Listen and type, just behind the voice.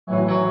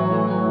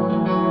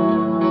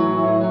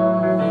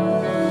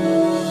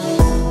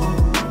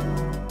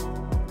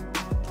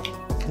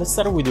let's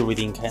start with the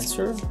reading,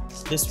 Cancer.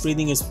 This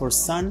reading is for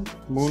Sun,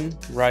 Moon,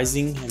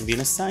 Rising, and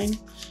Venus sign.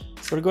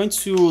 We're going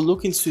to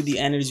look into the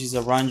energies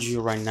around you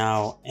right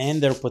now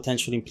and their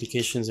potential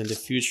implications in the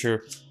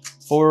future.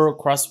 For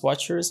cross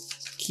watchers,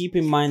 keep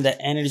in mind that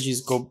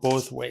energies go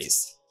both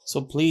ways. So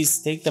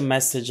please take the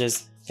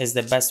messages as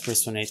the best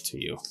resonate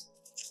to you.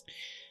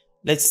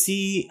 Let's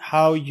see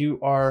how you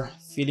are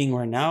feeling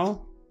right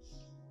now.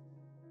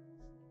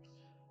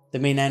 The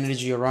main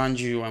energy around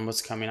you and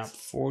what's coming up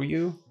for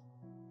you.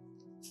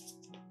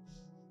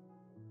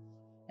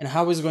 And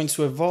how it's going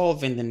to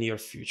evolve in the near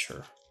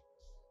future.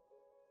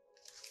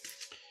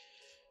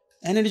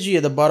 Energy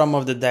at the bottom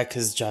of the deck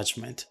is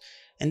Judgment.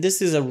 And this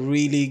is a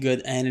really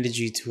good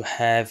energy to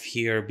have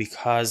here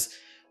because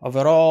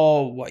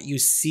overall what you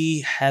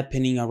see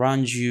happening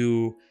around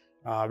you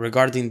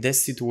regarding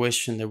this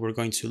situation that we're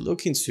going to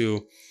look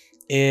into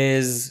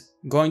is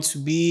going to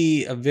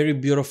be a very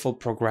beautiful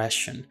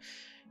progression.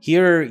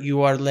 Here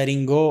you are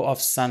letting go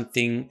of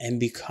something and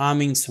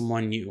becoming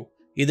someone new.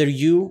 Either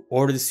you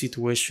or the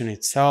situation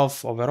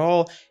itself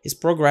overall is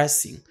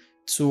progressing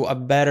to a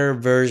better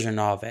version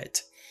of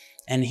it.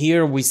 And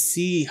here we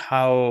see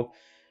how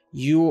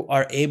you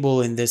are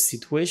able in this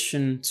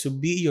situation to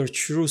be your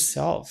true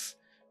self,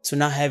 to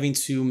not having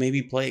to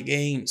maybe play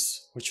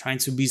games or trying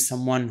to be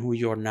someone who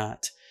you're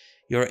not.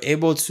 You're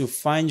able to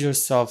find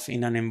yourself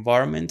in an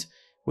environment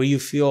where you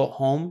feel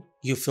home,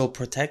 you feel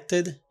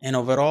protected, and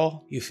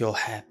overall you feel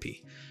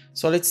happy.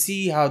 So let's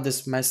see how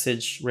this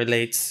message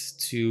relates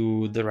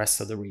to the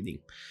rest of the reading.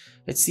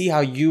 Let's see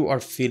how you are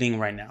feeling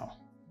right now.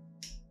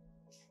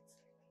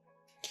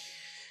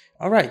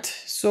 All right,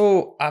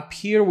 so up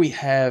here we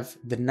have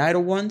the Knight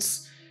of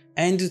Wands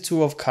and the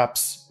Two of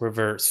Cups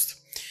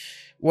reversed.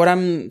 What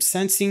I'm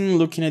sensing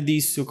looking at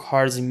these two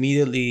cards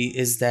immediately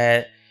is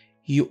that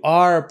you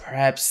are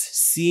perhaps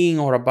seeing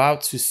or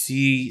about to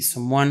see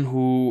someone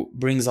who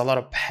brings a lot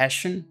of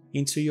passion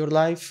into your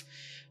life.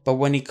 But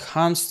when it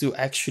comes to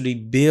actually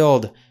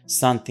build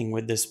something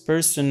with this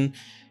person,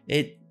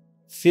 it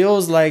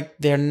feels like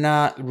they're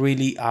not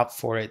really up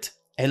for it,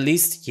 at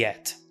least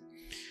yet.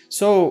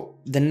 So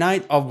the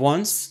Knight of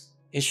Wands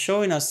is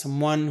showing us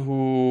someone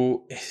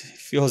who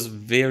feels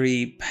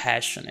very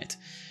passionate.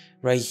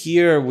 Right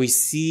here we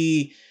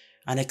see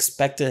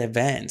unexpected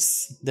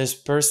events. This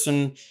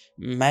person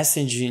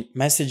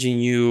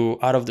messaging you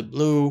out of the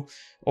blue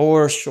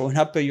or showing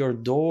up at your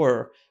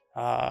door,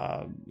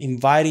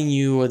 inviting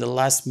you at the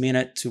last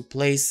minute to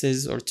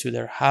places or to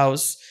their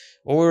house,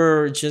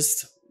 or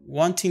just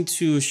wanting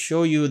to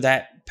show you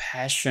that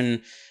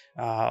passion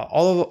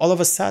all of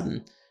a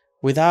sudden,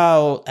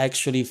 without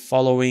actually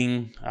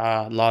following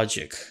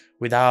logic,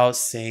 without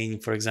saying,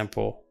 for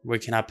example,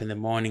 waking up in the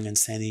morning and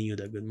sending you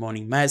the good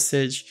morning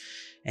message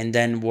and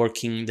then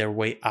working their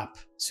way up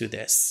to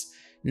this.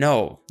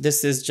 No,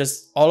 this is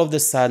just all of a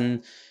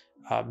sudden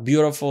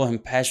beautiful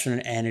and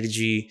passionate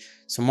energy.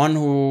 Someone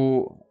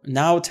who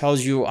now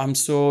tells you, I'm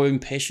so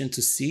impatient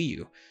to see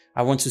you.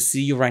 I want to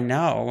see you right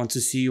now. I want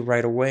to see you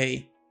right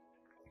away.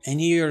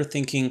 And you're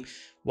thinking,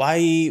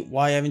 why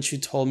haven't you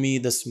told me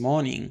this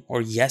morning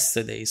or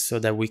yesterday so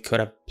that we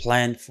could have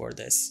planned for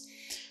this?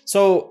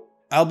 So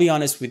I'll be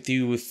honest with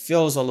you, it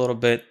feels a little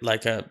bit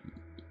like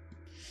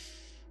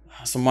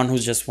someone who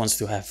just wants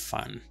to have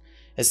fun.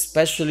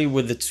 Especially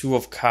with the Two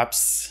of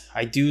Cups,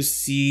 I do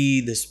see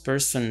this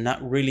person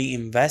not really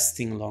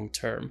investing long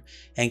term.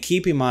 And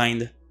keep in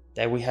mind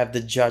that we have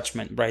the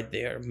Judgment right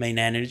there, main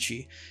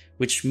energy,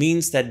 which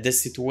means that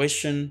this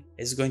situation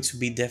is going to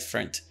be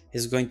different,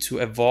 is going to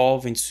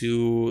evolve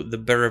into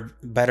the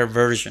better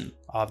version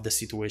of the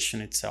situation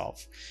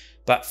itself.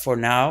 But for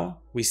now,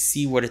 we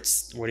see what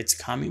it's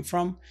coming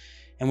from,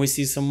 and we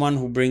see someone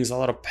who brings a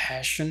lot of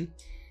passion,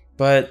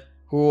 but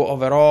who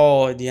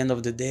overall, at the end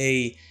of the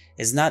day,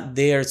 is not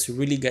there to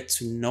really get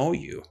to know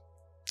you,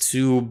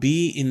 to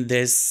be in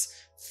this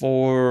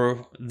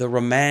for the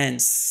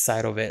romance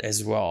side of it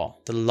as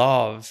well, the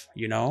love,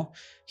 you know.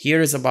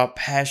 Here is about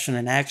passion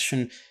and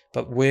action,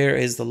 but where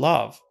is the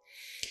love?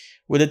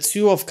 With the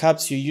Two of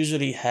Cups, you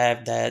usually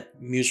have that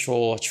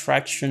mutual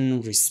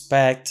attraction,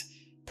 respect,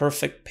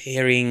 perfect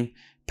pairing,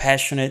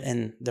 passionate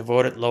and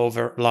devoted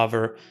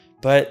lover.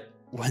 But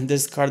when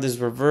this card is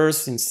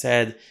reversed,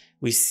 instead,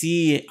 we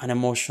see an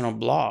emotional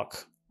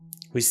block.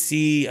 We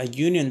see a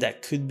union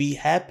that could be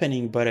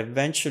happening, but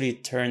eventually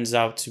it turns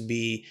out to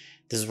be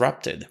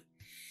disrupted.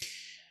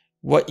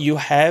 What you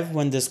have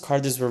when this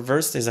card is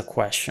reversed is a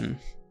question.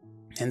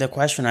 And the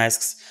question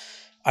asks,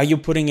 are you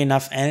putting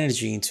enough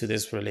energy into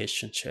this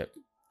relationship?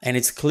 And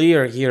it's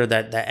clear here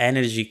that the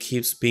energy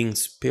keeps being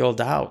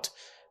spilled out,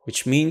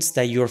 which means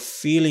that you're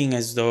feeling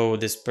as though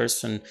this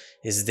person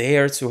is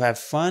there to have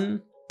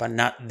fun, but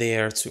not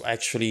there to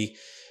actually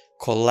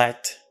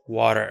collect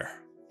water,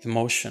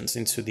 emotions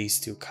into these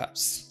two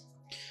cups.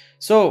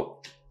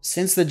 So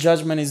since the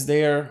Judgment is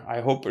there,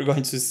 I hope we're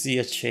going to see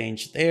a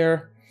change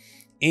there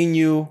in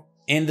you,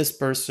 in this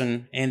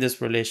person, in this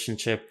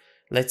relationship.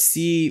 Let's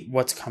see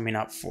what's coming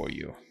up for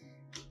you.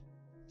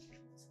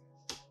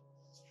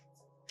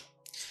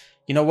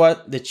 You know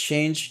what? The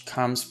change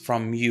comes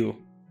from you.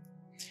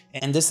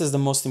 And this is the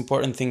most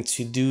important thing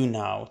to do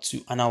now,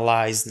 to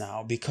analyze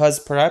now, because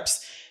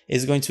perhaps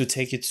it's going to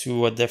take you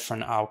to a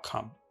different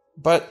outcome.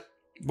 But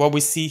what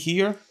we see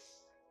here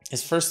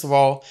is, first of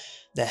all,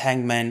 the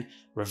Hangman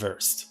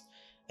reversed.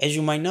 As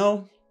you might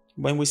know,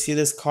 when we see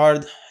this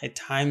card, at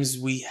times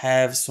we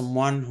have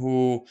someone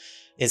who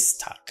is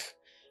stuck.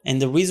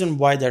 And the reason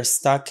why they're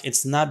stuck,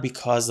 it's not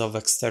because of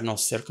external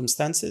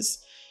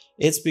circumstances.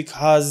 It's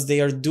because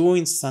they are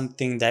doing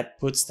something that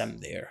puts them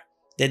there.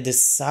 They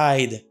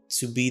decide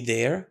to be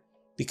there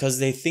because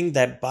they think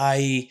that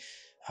by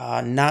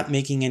not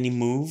making any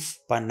move,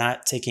 by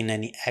not taking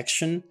any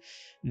action,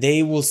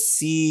 they will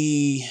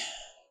see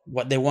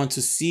what they want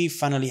to see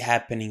finally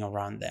happening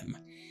around them.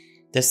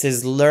 This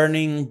is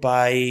learning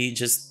by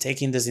just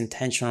taking this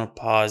intentional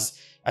pause,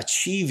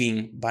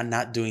 achieving by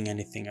not doing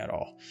anything at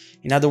all.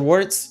 In other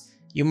words,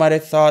 you might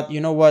have thought, you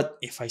know what,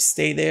 if I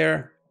stay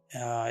there,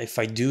 if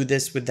I do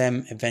this with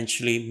them,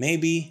 eventually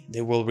maybe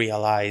they will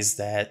realize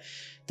that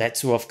that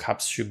Two of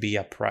Cups should be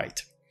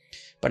upright.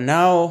 But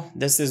now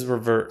this is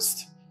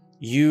reversed.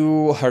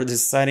 You are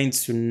deciding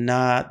to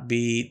not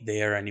be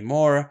there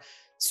anymore,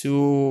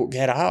 to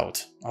get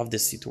out of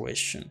this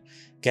situation,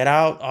 get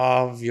out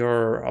of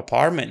your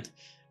apartment,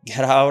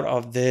 get out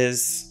of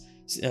this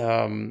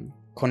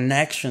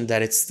connection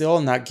that it's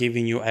still not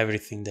giving you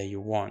everything that you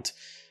want.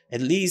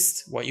 At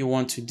least what you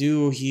want to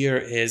do here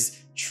is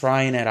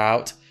trying it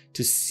out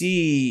to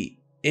see,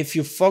 if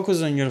you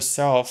focus on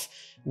yourself,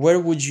 where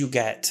would you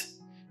get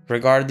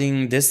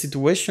regarding this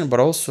situation, but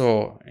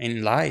also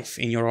in life,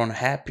 in your own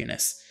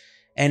happiness.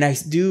 And I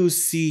do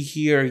see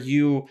here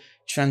you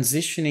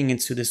transitioning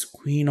into this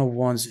Queen of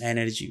Wands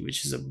energy,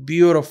 which is a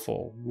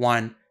beautiful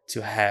one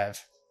to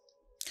have.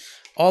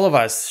 All of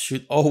us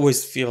should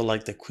always feel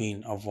like the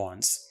Queen of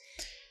Wands.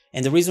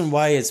 And the reason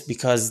why is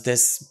because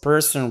this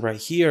person right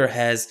here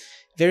has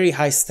very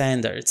high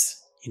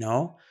standards, you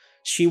know?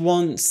 She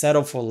won't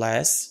settle for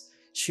less.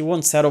 She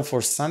won't settle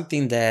for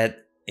something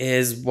that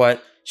is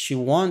what she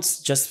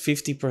wants, just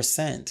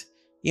 50%.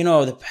 You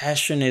know, the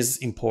passion is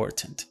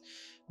important.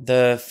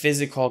 The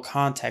physical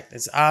contact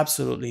is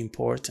absolutely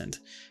important.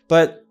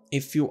 But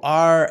if you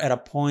are at a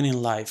point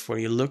in life where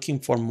you're looking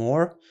for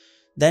more,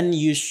 then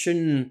you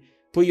shouldn't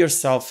put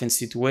yourself in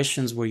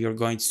situations where you're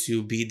going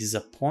to be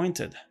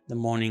disappointed the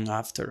morning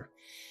after.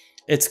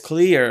 It's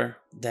clear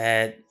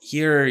that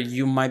here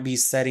you might be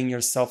setting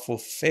yourself for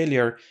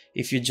failure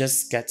if you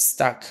just get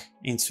stuck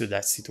into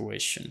that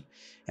situation.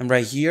 And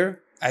right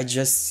here, I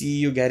just see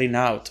you getting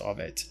out of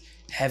it,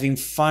 having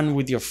fun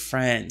with your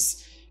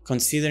friends,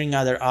 considering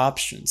other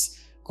options,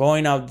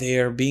 going out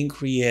there, being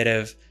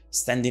creative,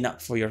 standing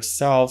up for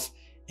yourself,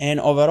 and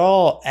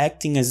overall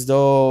acting as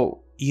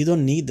though you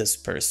don't need this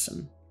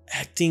person,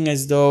 acting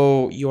as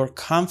though you're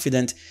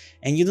confident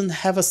and you don't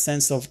have a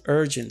sense of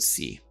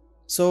urgency.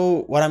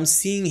 So what I'm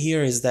seeing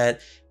here is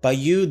that by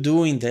you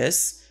doing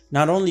this,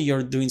 not only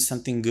you're doing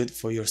something good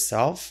for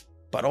yourself,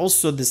 but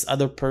also this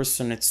other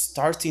person is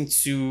starting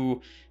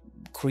to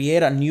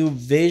create a new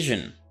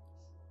vision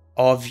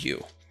of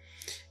you.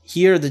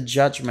 Here the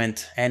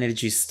judgment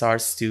energy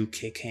starts to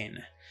kick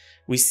in.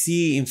 We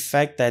see in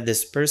fact that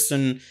this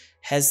person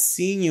has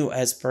seen you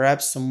as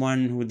perhaps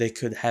someone who they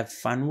could have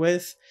fun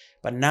with,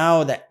 but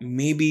now that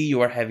maybe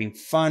you are having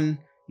fun,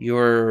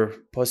 you're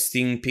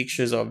posting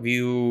pictures of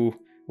you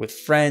with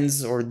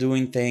friends or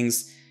doing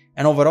things,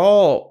 and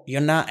overall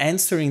you're not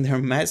answering their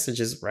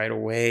messages right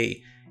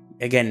away.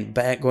 Again,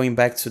 going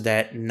back to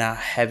that, not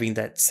having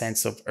that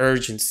sense of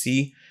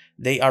urgency,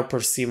 they are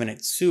perceiving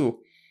it too.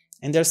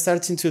 And they're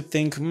starting to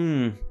think,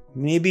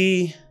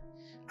 maybe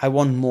I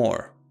want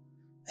more.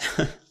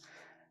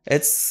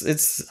 I've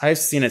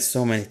seen it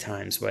so many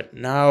times, but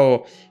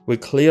now we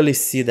clearly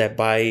see that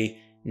by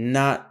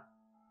not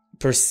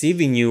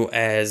perceiving you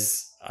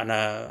as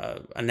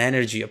an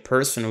energy, a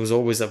person who's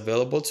always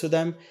available to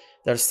them,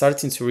 they're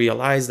starting to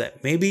realize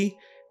that maybe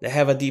they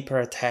have a deeper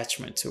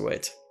attachment to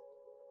it.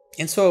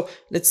 And so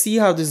let's see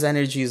how this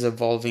energy is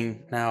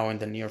evolving now in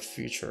the near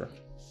future.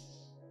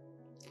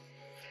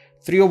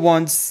 Three of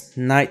Wands,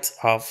 Knight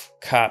of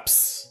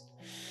Cups.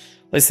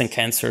 Listen,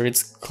 Cancer,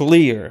 it's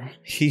clear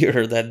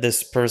here that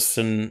this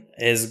person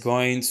is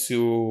going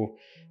to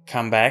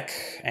come back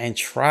and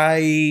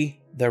try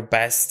their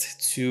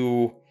best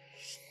to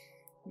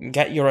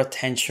get your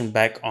attention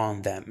back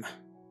on them.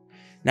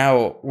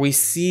 Now, we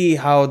see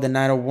how the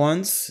Knight of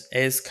Wands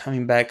is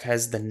coming back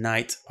as the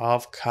Knight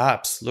of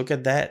Cups. Look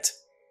at that.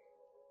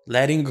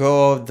 Letting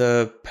go of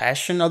the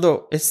passion,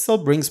 although it still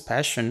brings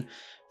passion,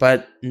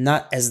 but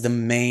not as the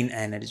main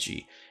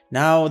energy.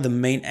 Now the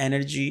main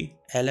energy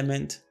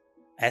element,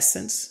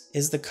 essence,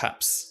 is the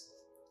cups.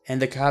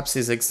 And the cups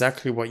is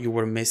exactly what you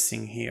were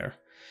missing here.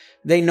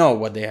 They know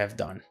what they have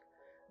done.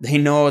 They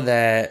know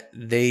that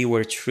they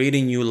were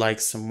treating you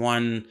like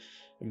someone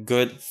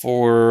good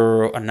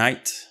for a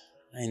night,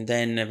 and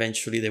then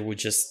eventually they would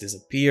just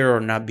disappear or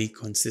not be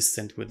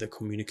consistent with the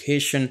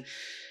communication.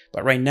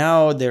 But right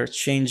now they're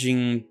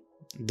changing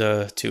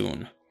the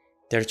tune.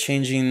 They're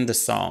changing the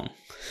song.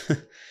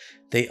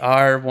 They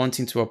are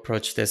wanting to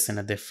approach this in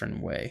a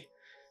different way.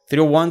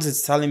 Three of Wands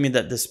is telling me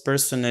that this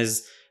person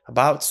is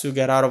about to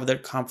get out of their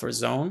comfort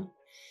zone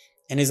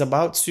and is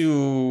about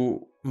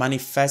to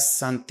manifest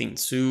something,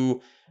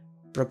 to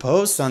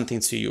propose something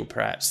to you,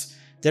 perhaps.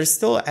 They're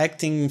still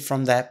acting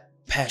from that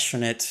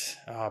passionate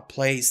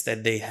place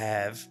that they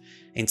have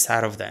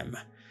inside of them.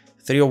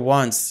 Three of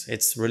Wands,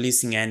 it's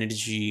releasing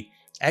energy,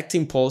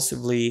 acting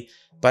impulsively,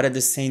 but at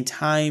the same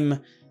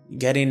time,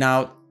 getting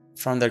out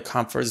from their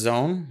comfort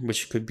zone,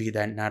 which could be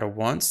that Knight of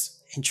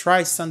Wands, and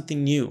try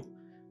something new,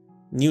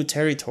 new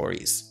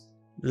territories,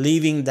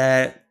 leaving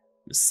that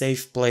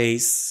safe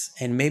place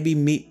and maybe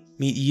meet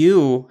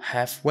you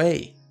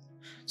halfway.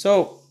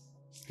 So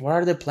what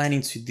are they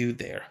planning to do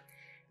there?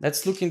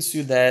 Let's look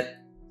into that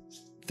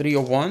Three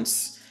of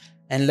Wands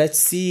and let's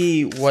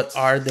see what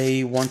are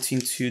they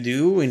wanting to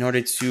do in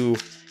order to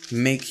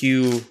make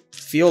you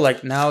feel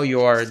like now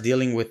you are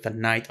dealing with the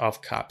Knight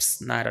of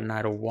Cups, not a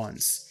Knight of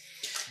Wands.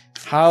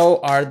 How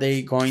are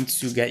they going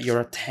to get your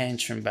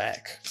attention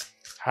back?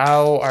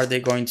 How are they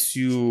going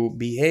to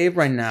behave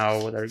right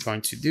now? What are they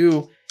going to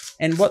do?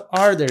 And what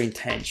are their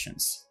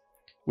intentions?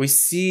 We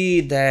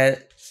see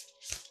that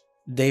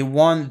they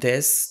want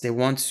this, they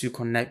want to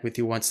connect with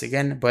you once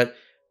again, but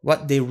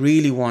what they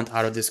really want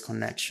out of this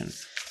connection.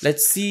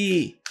 Let's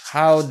see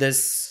how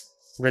this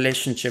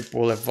relationship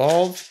will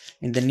evolve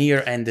in the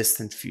near and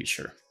distant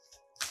future.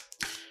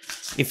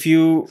 If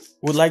you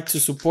would like to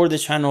support the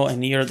channel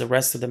and hear the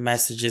rest of the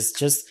messages,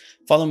 just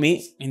follow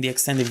me in the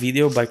extended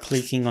video by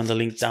clicking on the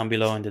link down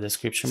below in the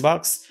description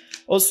box.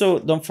 Also,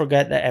 don't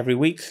forget that every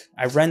week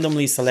I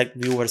randomly select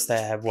viewers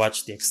that have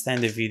watched the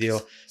extended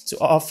video to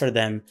offer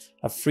them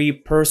a free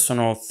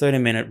personal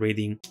 30-minute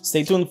reading.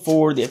 Stay tuned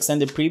for the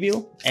extended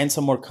preview and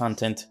some more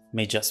content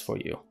made just for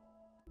you.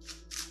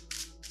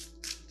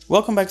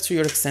 Welcome back to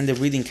your extended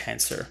reading,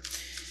 Cancer.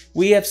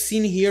 We have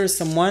seen here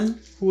someone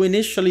who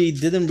initially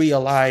didn't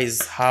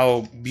realize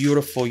how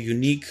beautiful,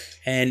 unique,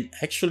 and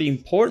actually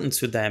important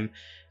to them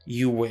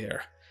you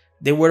were.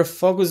 They were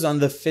focused on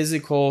the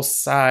physical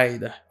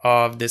side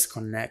of this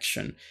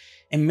connection,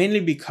 and mainly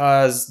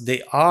because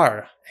they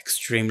are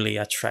extremely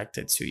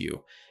attracted to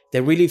you. They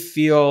really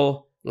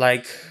feel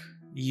like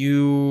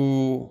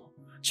you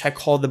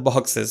check all the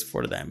boxes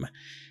for them.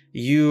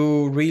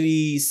 You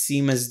really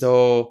seem as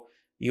though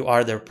you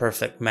are their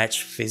perfect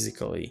match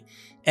physically.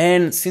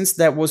 And since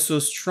that was so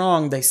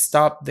strong, they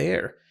stopped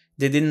there.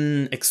 They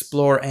didn't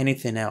explore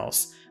anything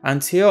else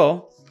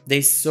until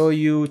they saw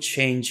you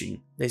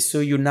changing. They saw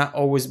you not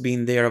always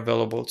being there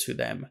available to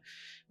them.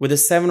 With the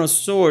Seven of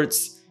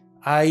Swords,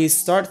 I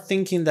start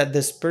thinking that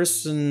this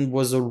person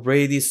was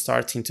already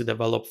starting to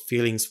develop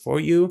feelings for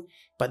you,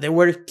 but they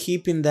were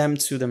keeping them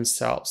to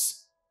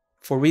themselves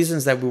for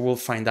reasons that we will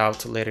find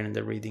out later in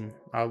the reading.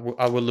 I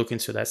will look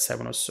into that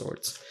Seven of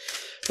Swords.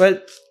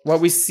 But what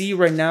we see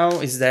right now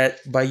is that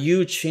by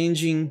you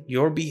changing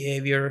your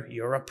behavior,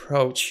 your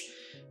approach,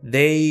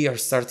 they are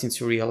starting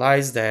to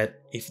realize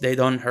that if they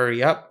don't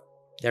hurry up,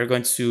 they're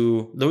going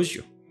to lose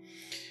you.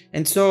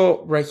 And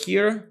so right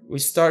here, we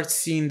start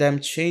seeing them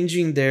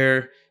changing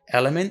their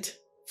element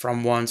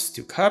from Wands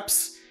to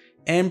Cups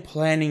and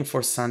planning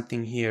for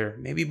something here,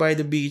 maybe by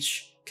the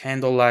beach,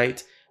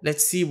 candlelight.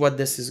 Let's see what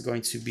this is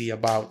going to be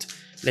about.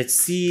 Let's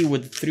see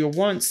with the Three of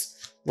Wands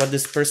what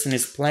this person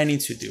is planning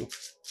to do.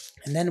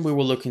 And then we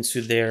will look into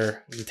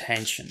their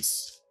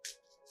intentions.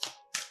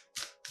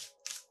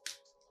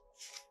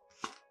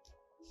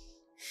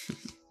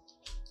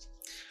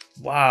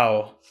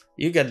 Wow,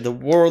 you get the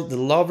World, the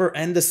Lover,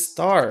 and the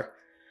Star.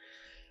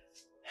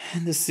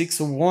 And the Six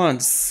of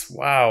Wands.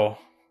 Wow,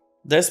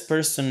 this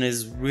person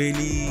is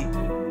really